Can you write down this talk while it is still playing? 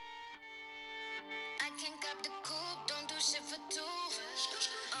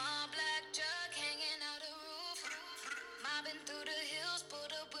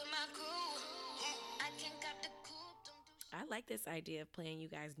like this idea of playing you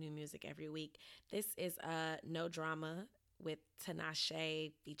guys new music every week. This is No Drama with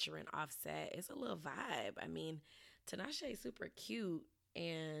Tinashe featuring Offset. It's a little vibe. I mean, Tinashe is super cute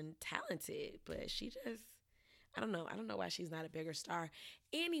and talented, but she just I don't know. I don't know why she's not a bigger star.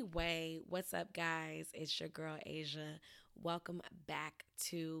 Anyway, what's up, guys? It's your girl Asia. Welcome back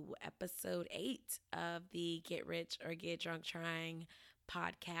to episode 8 of the Get Rich or Get Drunk Trying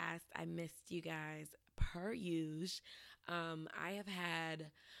podcast. I missed you guys per use. I have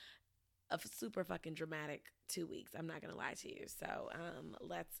had a super fucking dramatic 2 weeks. I'm not gonna lie to you. So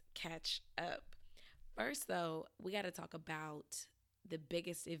let's catch up. First, though, we got to talk about the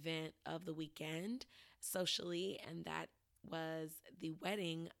biggest event of the weekend socially, and that was the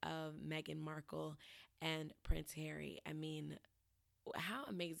wedding of Meghan Markle and Prince Harry. I mean, how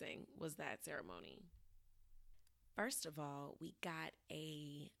amazing was that ceremony? First of all, we got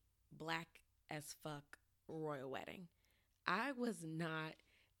a black as fuck royal wedding. I was not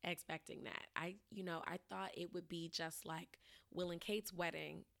expecting that. I thought it would be just like Will and Kate's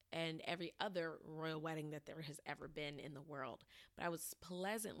wedding and every other royal wedding that there has ever been in the world. But I was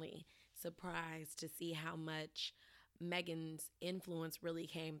pleasantly surprised to see how much Meghan's influence really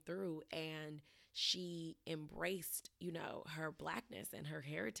came through, and she embraced, her blackness and her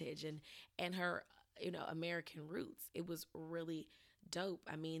heritage and her, American roots. It was really dope.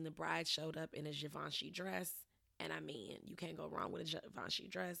 I mean, the bride showed up in a Givenchy dress, and I mean, you can't go wrong with a Givenchy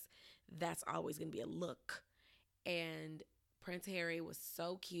dress. That's always going to be a look. And Prince Harry was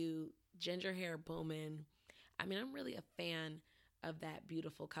so cute, ginger hair booming. I mean, I'm really a fan of that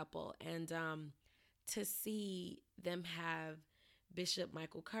beautiful couple. And to see them have Bishop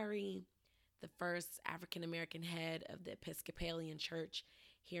Michael Curry, the first African American head of the Episcopalian Church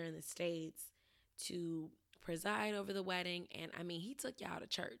here in the States, to preside over the wedding. And I mean, he took y'all to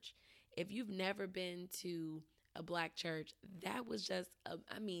church. If you've never been to a black church, that was just, a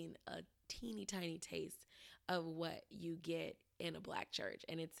teeny tiny taste of what you get in a black church.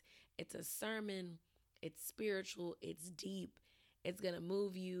 And it's a sermon, it's spiritual, it's deep, it's gonna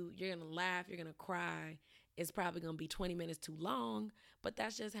move you, you're gonna laugh, you're gonna cry. It's probably gonna be 20 minutes too long, but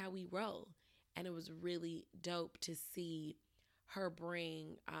that's just how we roll. And it was really dope to see her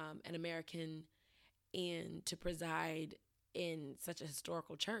bring an American in to preside in such a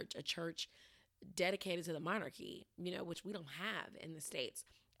historical church, a church dedicated to the monarchy, which we don't have in the States.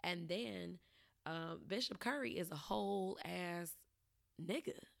 And then Bishop Curry is a whole ass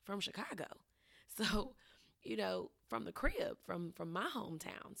nigga from Chicago. So, from the crib, from my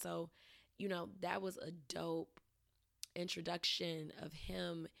hometown. So, that was a dope introduction of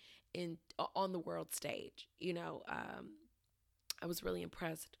him in on the world stage. I was really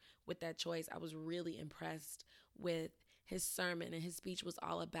impressed with that choice. I was really impressed with his sermon, and his speech was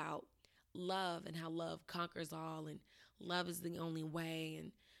all about love and how love conquers all, and love is the only way,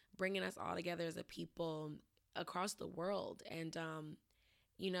 and bringing us all together as a people across the world. And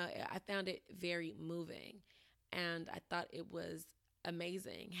I found it very moving, and I thought it was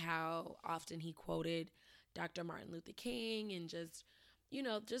amazing how often he quoted Dr. Martin Luther King, and just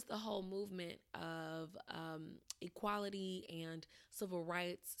the whole movement of equality and civil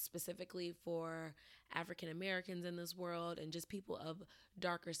rights, specifically for African Americans in this world, and just people of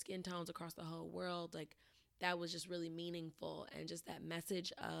darker skin tones across the whole world. Like, that was just really meaningful, and just that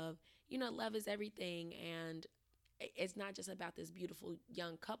message of, love is everything, and it's not just about this beautiful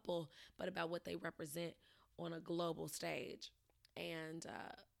young couple, but about what they represent on a global stage. And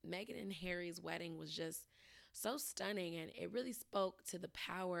Meghan and Harry's wedding was just so stunning, and it really spoke to the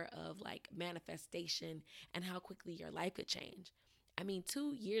power of like manifestation and how quickly your life could change. I mean,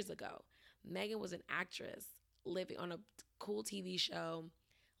 2 years ago, Meghan was an actress living on a cool TV show,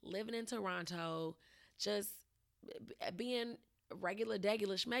 living in Toronto, just being regular,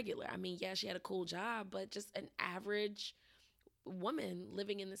 degular, schmegular. I mean, yeah, she had a cool job, but just an average woman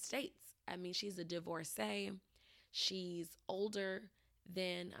living in the States. I mean, she's a divorcee. She's older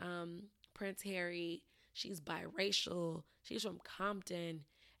than Prince Harry. She's biracial. She's from Compton.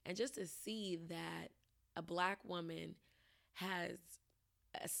 And just to see that a black woman has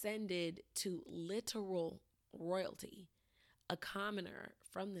ascended to literal royalty, a commoner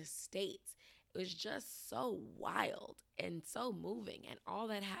from the States, it was just so wild and so moving. And all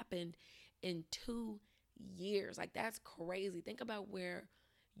that happened in 2 years. Like, that's crazy. Think about where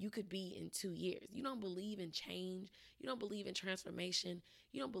you could be in 2 years. You don't believe in change. You don't believe in transformation.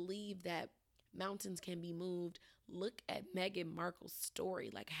 You don't believe that mountains can be moved. Look at Meghan Markle's story.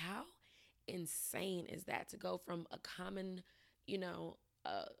 Like, how insane is that to go from a common,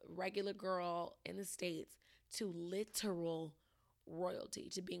 a regular girl in the States to literal royalty,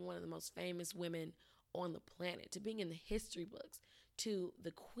 to being one of the most famous women on the planet, to being in the history books, to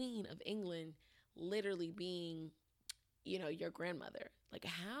the Queen of England literally being, your grandmother. Like,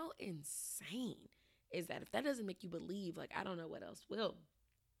 how insane is that? If that doesn't make you believe, like, I don't know what else will.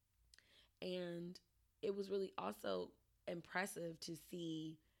 And it was really also impressive to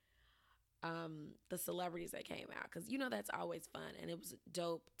see the celebrities that came out, because that's always fun, and it was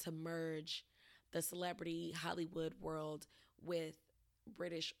dope to merge the celebrity Hollywood world with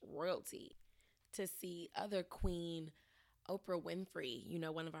British royalty, to see other Queen Oprah Winfrey,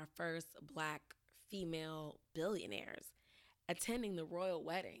 one of our first Black female billionaires, attending the royal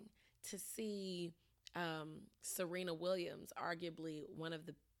wedding, to see Serena Williams, arguably one of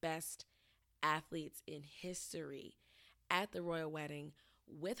the best athletes in history, at the royal wedding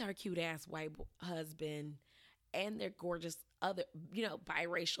with her cute ass white husband and their gorgeous other,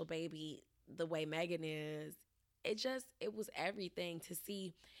 biracial baby, the way Megan is. It was everything to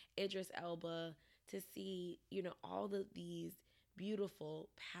see Idris Elba, to see, all of these beautiful,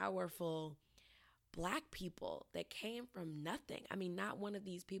 powerful Black people that came from nothing. I mean, not one of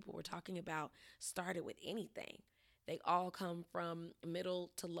these people we're talking about started with anything. They all come from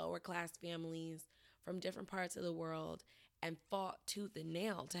middle to lower class families from different parts of the world, and fought tooth and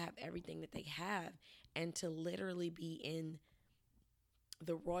nail to have everything that they have, and to literally be in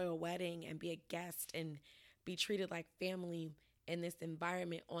the royal wedding and be a guest and be treated like family in this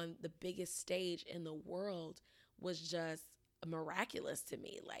environment on the biggest stage in the world was just miraculous to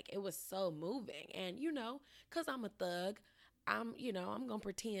me. Like, it was so moving. And, because I'm a thug, I'm going to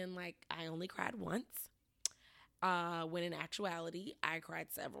pretend like I only cried once. When in actuality, I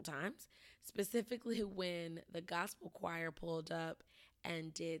cried several times, specifically when the gospel choir pulled up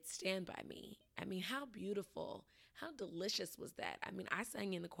and did Stand By Me. I mean, how beautiful, how delicious was that? I mean, I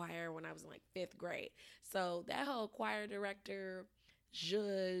sang in the choir when I was in like 5th grade. So that whole choir director,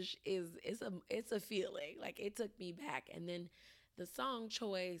 zhuzh, it's a feeling. Like, it took me back. And then the song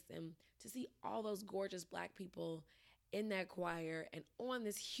choice, and to see all those gorgeous Black people in that choir and on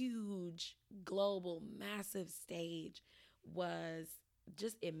this huge global massive stage was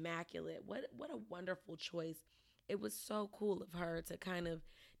just immaculate. What a wonderful choice. It was so cool of her to kind of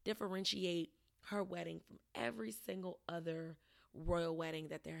differentiate her wedding from every single other royal wedding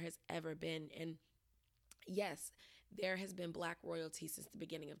that there has ever been. And yes, there has been Black royalty since the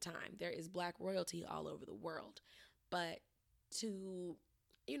beginning of time. There is Black royalty all over the world. But to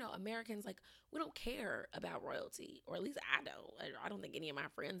Americans, like, we don't care about royalty, or at least I don't. I don't think any of my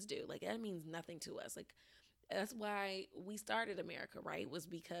friends do. Like, that means nothing to us. Like, that's why we started America, right? Was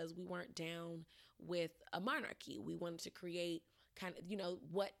because we weren't down with a monarchy. We wanted to create kind of,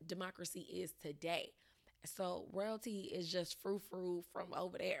 what democracy is today. So royalty is just frou-frou from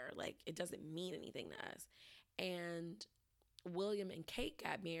over there. Like, it doesn't mean anything to us. And William and Kate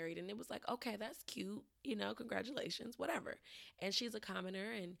got married, and it was like, okay, that's cute, congratulations, whatever. And she's a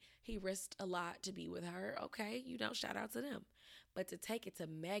commoner, and he risked a lot to be with her. Okay, shout out to them. But to take it to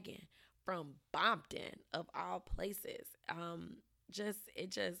Meghan from Bompton, of all places, it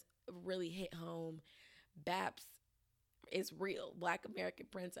just really hit home. Babs is real. Black American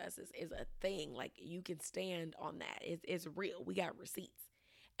princesses is a thing. Like, you can stand on that. It's real. We got receipts.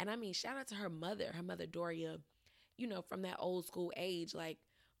 And I mean, shout out to her mother Doria, from that old school age, like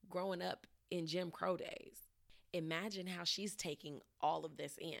growing up in Jim Crow days. Imagine how she's taking all of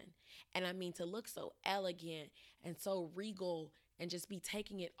this in. And I mean, to look so elegant and so regal and just be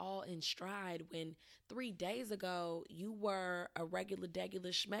taking it all in stride, when 3 days ago you were a regular, degular,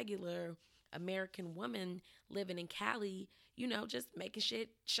 schmegular American woman living in Cali, just making shit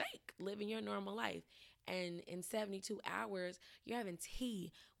shake, living your normal life. And in 72 hours, you're having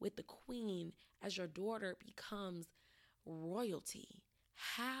tea with the queen as your daughter becomes royalty.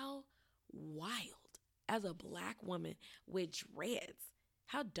 How wild. As a Black woman with dreads,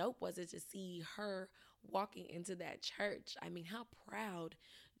 how dope was it to see her walking into that church? I mean, how proud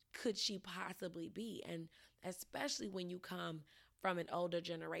could she possibly be? And especially when you come from an older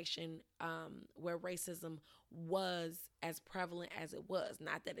generation where racism was as prevalent as it was.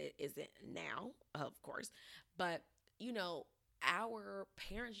 Not that it isn't now, of course, but, our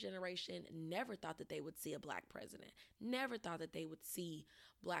parents' generation never thought that they would see a Black president, never thought that they would see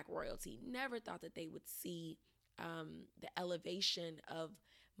Black royalty, never thought that they would see the elevation of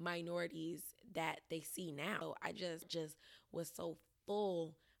minorities that they see now. So I just was so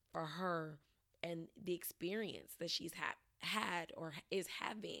full for her and the experience that she's had or is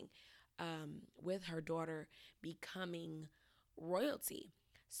having with her daughter becoming royalty.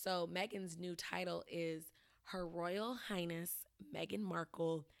 So Meghan's new title is Her Royal Highness Meghan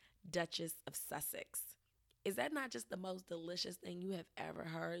Markle, Duchess of Sussex. is that not just the most delicious thing you have ever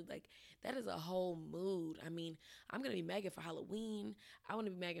heard? Like, that is a whole mood. I mean, I'm going to be Megan for Halloween. I want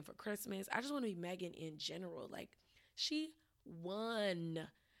to be Megan for Christmas. I just want to be Megan in general. Like, she won.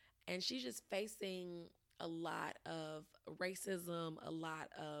 And she's just facing a lot of racism, a lot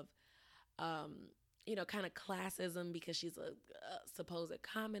of, um, kind of classism because she's a supposed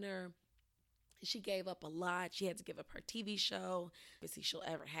commoner. She gave up a lot. She had to give up her TV show. See, she'll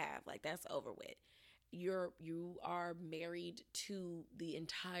ever have. Like, that's over with. You are married to the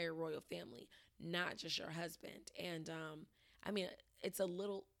entire royal family, not just your husband. And I mean, it's a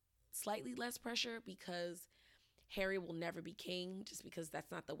little slightly less pressure because Harry will never be king, just because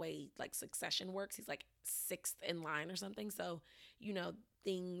that's not the way like succession works. He's like sixth in line or something. So,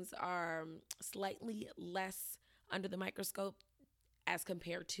 things are slightly less under the microscope as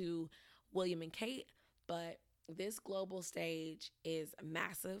compared to William and Kate. But this global stage is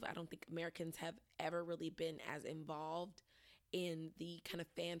massive. I don't think Americans have ever really been as involved in the kind of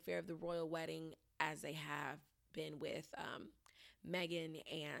fanfare of the royal wedding as they have been with Meghan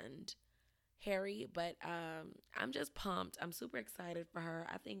and Harry. But I'm just pumped. I'm super excited for her.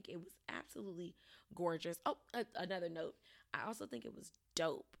 I think it was absolutely gorgeous. Oh, another note. I also think it was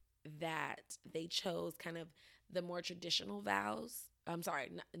dope that they chose kind of the more traditional vows. I'm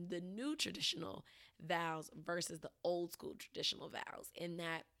sorry, the new traditional vows versus the old school traditional vows, in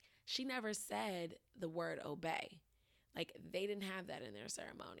that she never said the word obey. Like, they didn't have that in their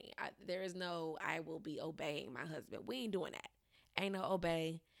ceremony. There is no, I will be obeying my husband. We ain't doing that. Ain't no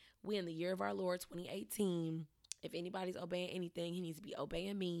obey. We in the year of our Lord 2018. If anybody's obeying anything, he needs to be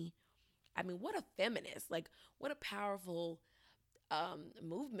obeying me. I mean, what a feminist. Like, what a powerful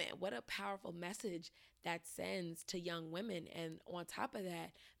movement. What a powerful message that sends to young women. And on top of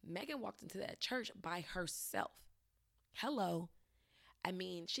that, Meghan walked into that church by herself. Hello. I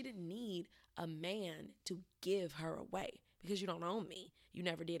mean, she didn't need a man to give her away, because you don't own me. You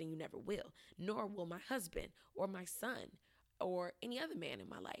never did and you never will. Nor will my husband or my son or any other man in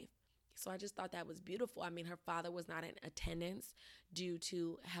my life. So I just thought that was beautiful. I mean, her father was not in attendance due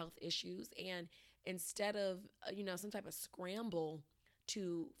to health issues. And instead of, some type of scramble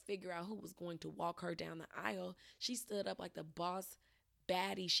to figure out who was going to walk her down the aisle, she stood up like the boss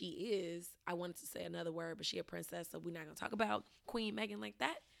baddie she is. I wanted to say another word, but she a princess, so we're not going to talk about Queen Meghan like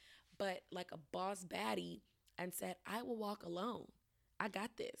that. But like a boss baddie, and said, I will walk alone. I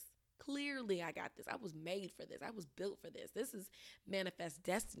got this. Clearly, I got this. I was made for this. I was built for this. This is manifest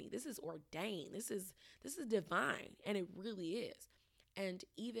destiny. This is ordained. This is divine, and it really is. And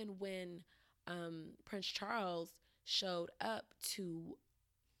even when Prince Charles showed up to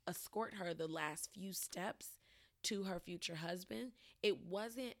escort her the last few steps to her future husband, it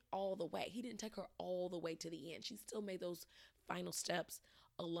wasn't all the way. He didn't take her all the way to the end. She still made those final steps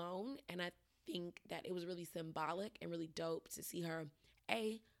alone. And I think that it was really symbolic and really dope to see her,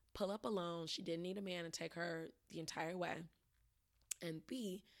 pull up alone. She didn't need a man to take her the entire way. And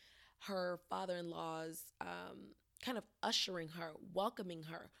B, her father-in-law's kind of ushering her, welcoming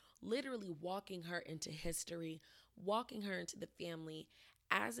her, literally walking her into history, walking her into the family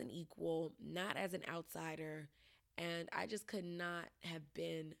as an equal, not as an outsider. And I just could not have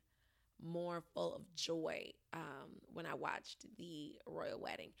been more full of joy when I watched the royal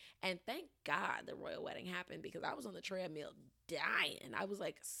wedding. And thank God the royal wedding happened, because I was on the treadmill dying. I was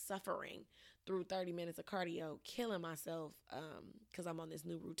like suffering through 30 minutes of cardio, killing myself because I'm on this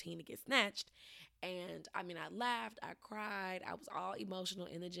new routine to get snatched. And I mean, I laughed, I cried, I was all emotional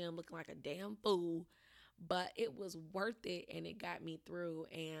in the gym looking like a damn fool. But it was worth it, and it got me through.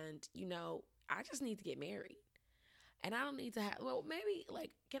 And, I just need to get married. And I don't need to maybe,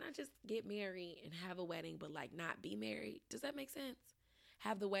 can I just get married and have a wedding, but, not be married? Does that make sense?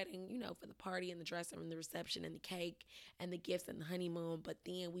 Have the wedding, for the party and the dress and the reception and the cake and the gifts and the honeymoon, but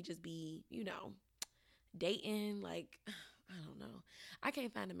then we just be, dating. I don't know. I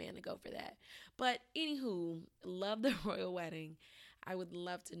can't find a man to go for that. But anywho, love the royal wedding. I would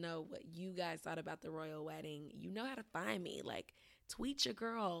love to know what you guys thought about the royal wedding. You know how to find me. Tweet your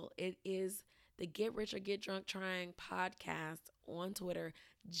girl. It is the Get Rich or Get Drunk Trying podcast on Twitter.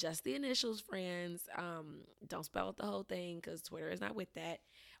 Just the initials, friends. Don't spell out the whole thing, because Twitter is not with that.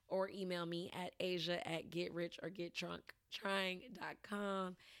 Or email me at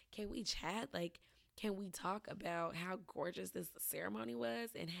asia@getrichorgetdrunktrying.com. Can we chat? Can we talk about how gorgeous this ceremony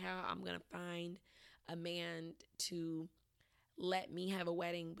was and how I'm going to find a man to let me have a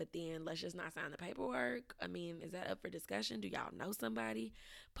wedding, but then let's just not sign the paperwork? I mean, is that up for discussion? Do y'all know somebody?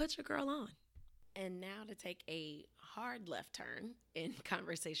 Put your girl on. And now to take a hard left turn in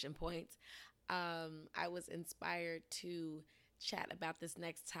conversation points, I was inspired to chat about this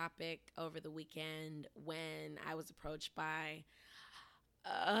next topic over the weekend when I was approached by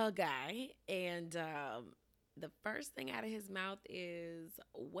a guy, and the first thing out of his mouth is,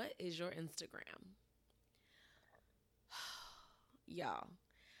 "What is your Instagram?" Y'all,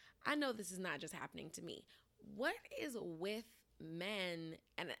 I know this is not just happening to me. What is with men,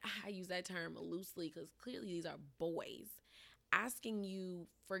 and I use that term loosely because clearly these are boys, asking you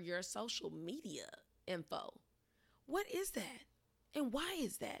for your social media info? What is that? And why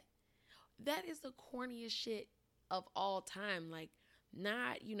is that? That is the corniest shit of all time. Like,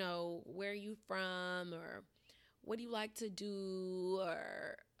 not, where you from or what do you like to do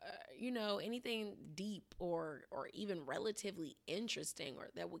or, anything deep or even relatively interesting or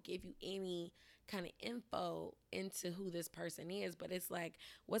that would give you any kind of info into who this person is. But it's like,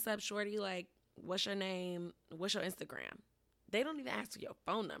 what's up, shorty? Like, what's your name? What's your Instagram? They don't even ask for your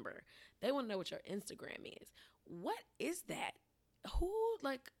phone number. They want to know what your Instagram is. What is that? Who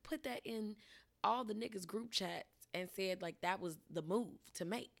put that in all the niggas group chats and said that was the move to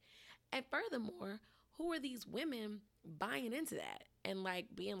make? And furthermore, who are these women buying into that and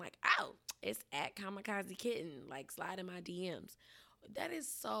being like, oh, it's at Kamikaze Kitten, slide in my DMs? That is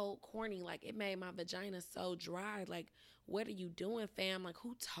so corny. It made my vagina so dry. What are you doing, fam?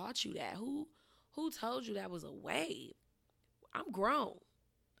 Who taught you that? Who told you that was a wave? I'm grown.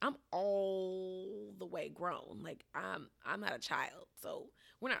 I'm all the way grown. I'm not a child. So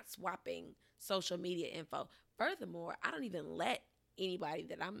we're not swapping social media info. Furthermore, I don't even let anybody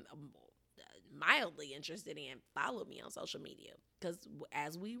that I'm mildly interested in follow me on social media. Because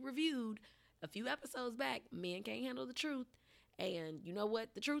as we reviewed a few episodes back, men can't handle the truth. And you know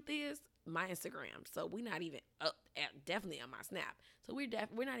what the truth is? My Instagram. So we're not even definitely on my Snap. So we're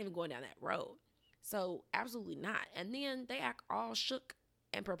not even going down that road. So absolutely not. And then they act all shook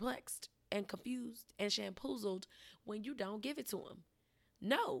and perplexed and confused and shampoozled when you don't give it to them.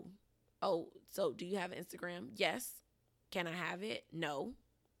 No. Oh, so do you have an Instagram? Yes. Can I have it? No.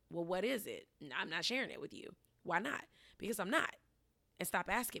 Well, what is it? I'm not sharing it with you. Why not? Because I'm not. And stop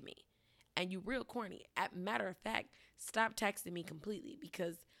asking me. And you real corny. Matter of fact, stop texting me completely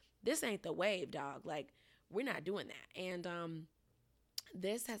because this ain't the wave, dog. We're not doing that. And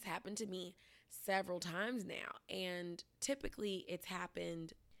this has happened to me several times now. And typically it's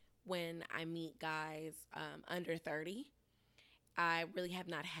happened when I meet guys under 30. I really have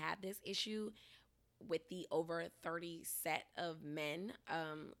not had this issue with the over 30 set of men,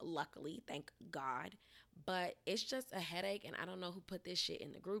 luckily, thank God. But it's just a headache, and I don't know who put this shit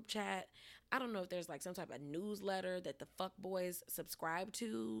in the group chat. I don't know if there's some type of newsletter that the fuck boys subscribe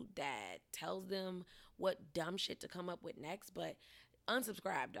to that tells them what dumb shit to come up with next, but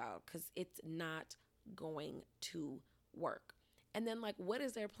unsubscribe, dog, because it's not going to work. And then what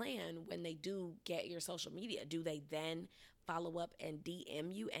is their plan when they do get your social media? Do they then follow up and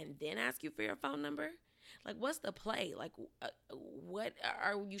DM you and then ask you for your phone number? What's the play? What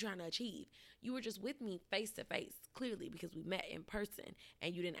are you trying to achieve? You were just with me face to face, clearly, because we met in person,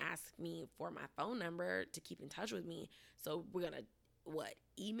 and you didn't ask me for my phone number to keep in touch with me. So we're gonna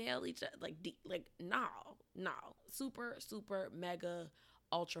email each other? No, super, super, mega,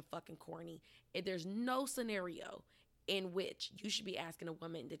 ultra fucking corny. There's no scenario in which you should be asking a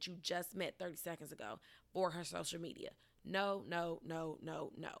woman that you just met 30 seconds ago for her social media. No, no, no,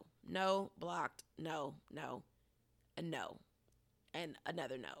 no, no. No, blocked, no, no, a no, and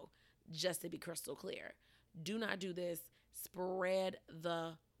another no, just to be crystal clear. Do not do this. Spread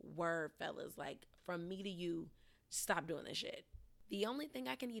the word, fellas. From me to you, stop doing this shit. The only thing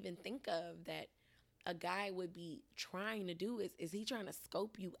I can even think of that a guy would be trying to do is he trying to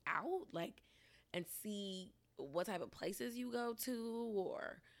scope you out, and see what type of places you go to,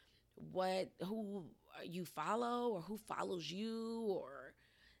 or who you follow, or who follows you, or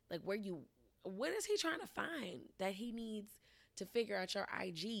what is he trying to find that he needs to figure out your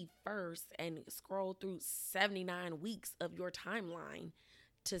IG first and scroll through 79 weeks of your timeline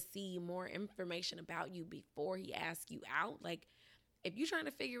to see more information about you before he asks you out? If you're trying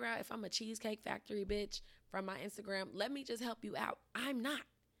to figure out if I'm a Cheesecake Factory bitch from my Instagram, let me just help you out. I'm not.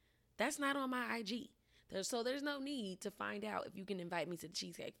 That's not on my IG. So there's no need to find out if you can invite me to the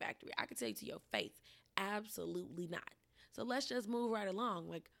Cheesecake Factory. I can tell you to your face, absolutely not. So let's just move right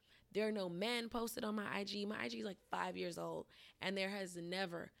along. There are no men posted on my IG. My IG is 5 years old, and there has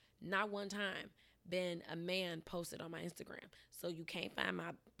never, not one time, been a man posted on my Instagram. So you can't find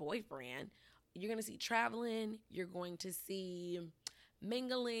my boyfriend. You're going to see traveling. You're going to see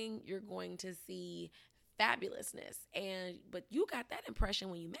mingling. You're going to see fabulousness. But you got that impression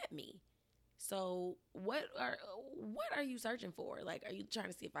when you met me. So what are you searching for? Are you trying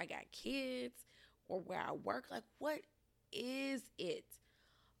to see if I got kids or where I work? What is it?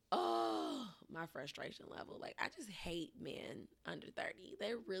 Oh, my frustration level. Like, I just hate men under 30.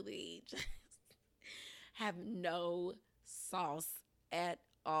 They really just have no sauce at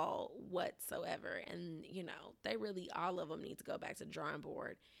all whatsoever. And, they really, all of them need to go back to the drawing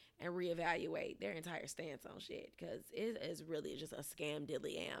board and reevaluate their entire stance on shit, because it is really just a scam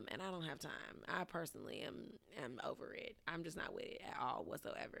diddly am, and I don't have time. I personally am over it. I'm just not with it at all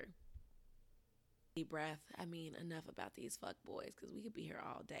whatsoever. Deep breath. I mean, enough about these fuck boys, because we could be here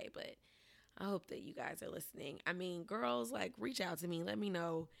all day, but I hope that you guys are listening. I mean, girls, like, reach out to me. Let me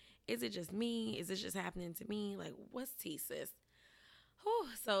know. Is it just me? Is this just happening to me? Like, what's tea, sis? Whew.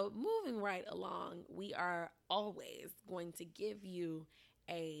 So, moving right along, we are always going to give you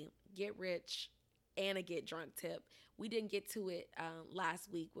a get rich and a get drunk tip. We didn't get to it last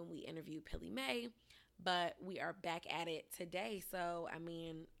week when we interviewed Pilly May, but we are back at it today. So, I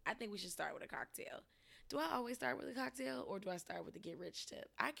mean, I think we should start with a cocktail. Do I always start with a cocktail, or do I start with the get rich tip?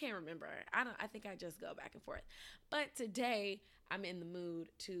 I can't remember. I think I just go back and forth. But today I'm in the mood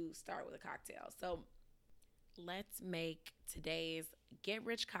to start with a cocktail. So let's make today's get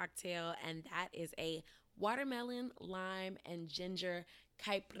rich cocktail, and that is a watermelon, lime, and ginger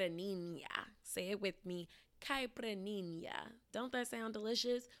caipirinha. Say it with me, caipirinha. Don't that sound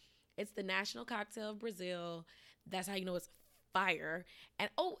delicious? It's the national cocktail of Brazil. That's how you know it's fire. And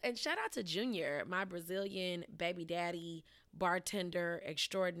shout out to Junior, my Brazilian baby daddy, bartender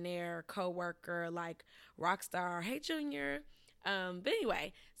extraordinaire, co-worker, like rock star. Hey, Junior. But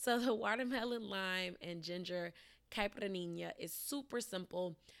anyway, so the watermelon, lime, and ginger caipirinha is super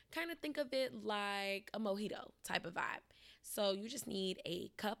simple. Kind of think of it like a mojito type of vibe. So you just need a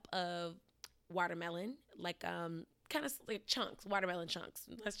cup of watermelon, like kind of like chunks, watermelon chunks.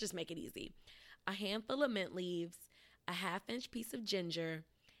 Let's just make it easy. A handful of mint leaves, a half-inch piece of ginger,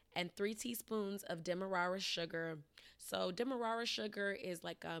 and 3 teaspoons of demerara sugar. So demerara sugar is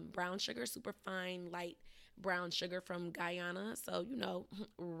like brown sugar, super fine, light brown sugar from Guyana. So,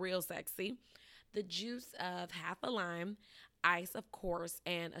 real sexy. The juice of half a lime, ice, of course,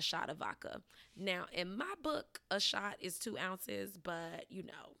 and a shot of vodka. Now, in my book, a shot is 2 ounces, but,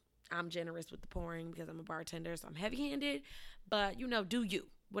 I'm generous with the pouring because I'm a bartender, so I'm heavy-handed. But, do you,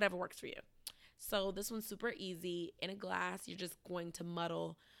 whatever works for you. So this one's super easy. In a glass, you're just going to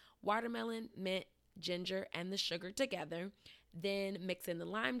muddle watermelon, mint, ginger, and the sugar together. Then mix in the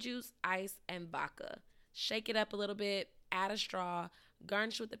lime juice, ice, and vodka. Shake it up a little bit, add a straw,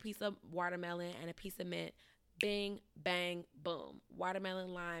 garnish with a piece of watermelon and a piece of mint. Bing, bang, boom.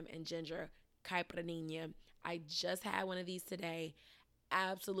 Watermelon, lime, and ginger caipirinha. I just had one of these today.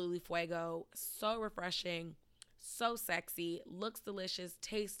 Absolutely fuego. So refreshing. So sexy, looks delicious,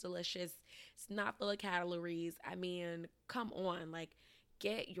 tastes delicious. It's not full of calories. I mean, come on, like,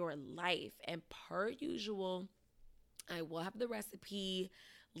 get your life. And per usual, I will have the recipe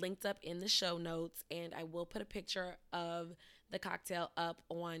linked up in the show notes, and I will put a picture of the cocktail up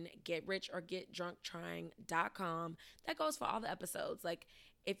on getrichorgetdrunktrying.com. That goes for all the episodes. Like,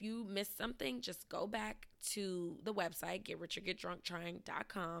 if you missed something, just go back to the website,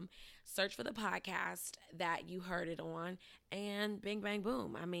 getrichorgetdrunktrying.com, search for the podcast that you heard it on, and bing, bang,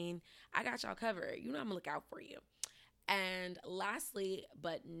 boom. I mean, I got y'all covered. I'm going to look out for you. And lastly,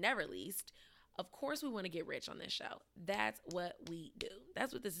 but never least, of course, we want to get rich on this show. That's what we do.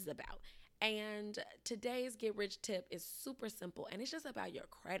 That's what this is about. And today's get rich tip is super simple, and it's just about your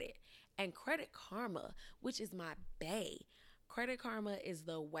credit and Credit Karma, which is my bae. Credit Karma is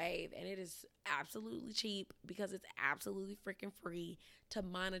the wave, and it is absolutely cheap because it's absolutely freaking free to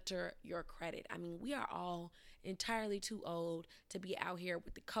monitor your credit. I mean, we are all entirely too old to be out here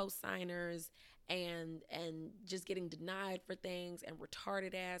with the co-signers and just getting denied for things and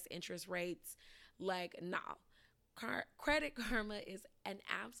retarded ass interest rates. Like, no. Credit Karma is an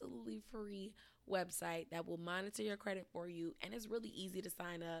absolutely free website that will monitor your credit for you, and it's really easy to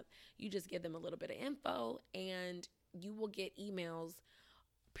sign up. You just give them a little bit of info, and you will get emails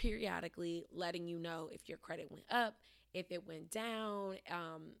periodically letting you know if your credit went up, if it went down,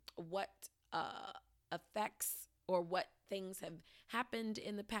 what effects or what things have happened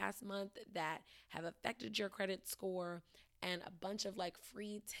in the past month that have affected your credit score, and a bunch of like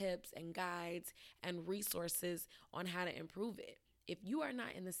free tips and guides and resources on how to improve it. If you are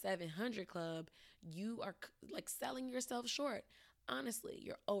not in the 700 club, you are like selling yourself short. Honestly,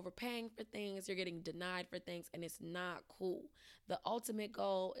 you're overpaying for things, you're getting denied for things, and it's not cool. The ultimate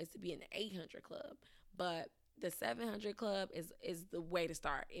goal is to be in the 800 club, but the 700 club is the way to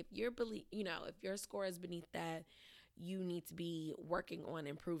start. If if your score is beneath that, you need to be working on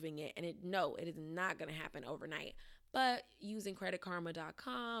improving it. And it is not going to happen overnight. But using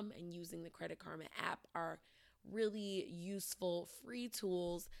creditkarma.com and using the Credit Karma app are really useful free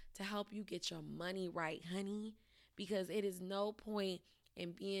tools to help you get your money right, honey. Because it is no point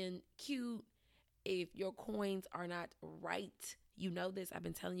in being cute if your coins are not right. You know this. I've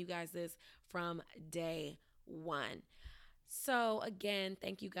been telling you guys this from day one. So, again,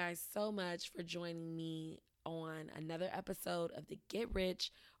 thank you guys so much for joining me on another episode of the Get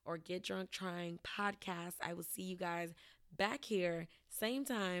Rich or Get Drunk Trying podcast. I will see you guys back here, same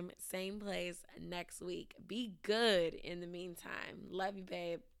time, same place next week. Be good in the meantime. Love you,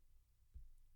 babe.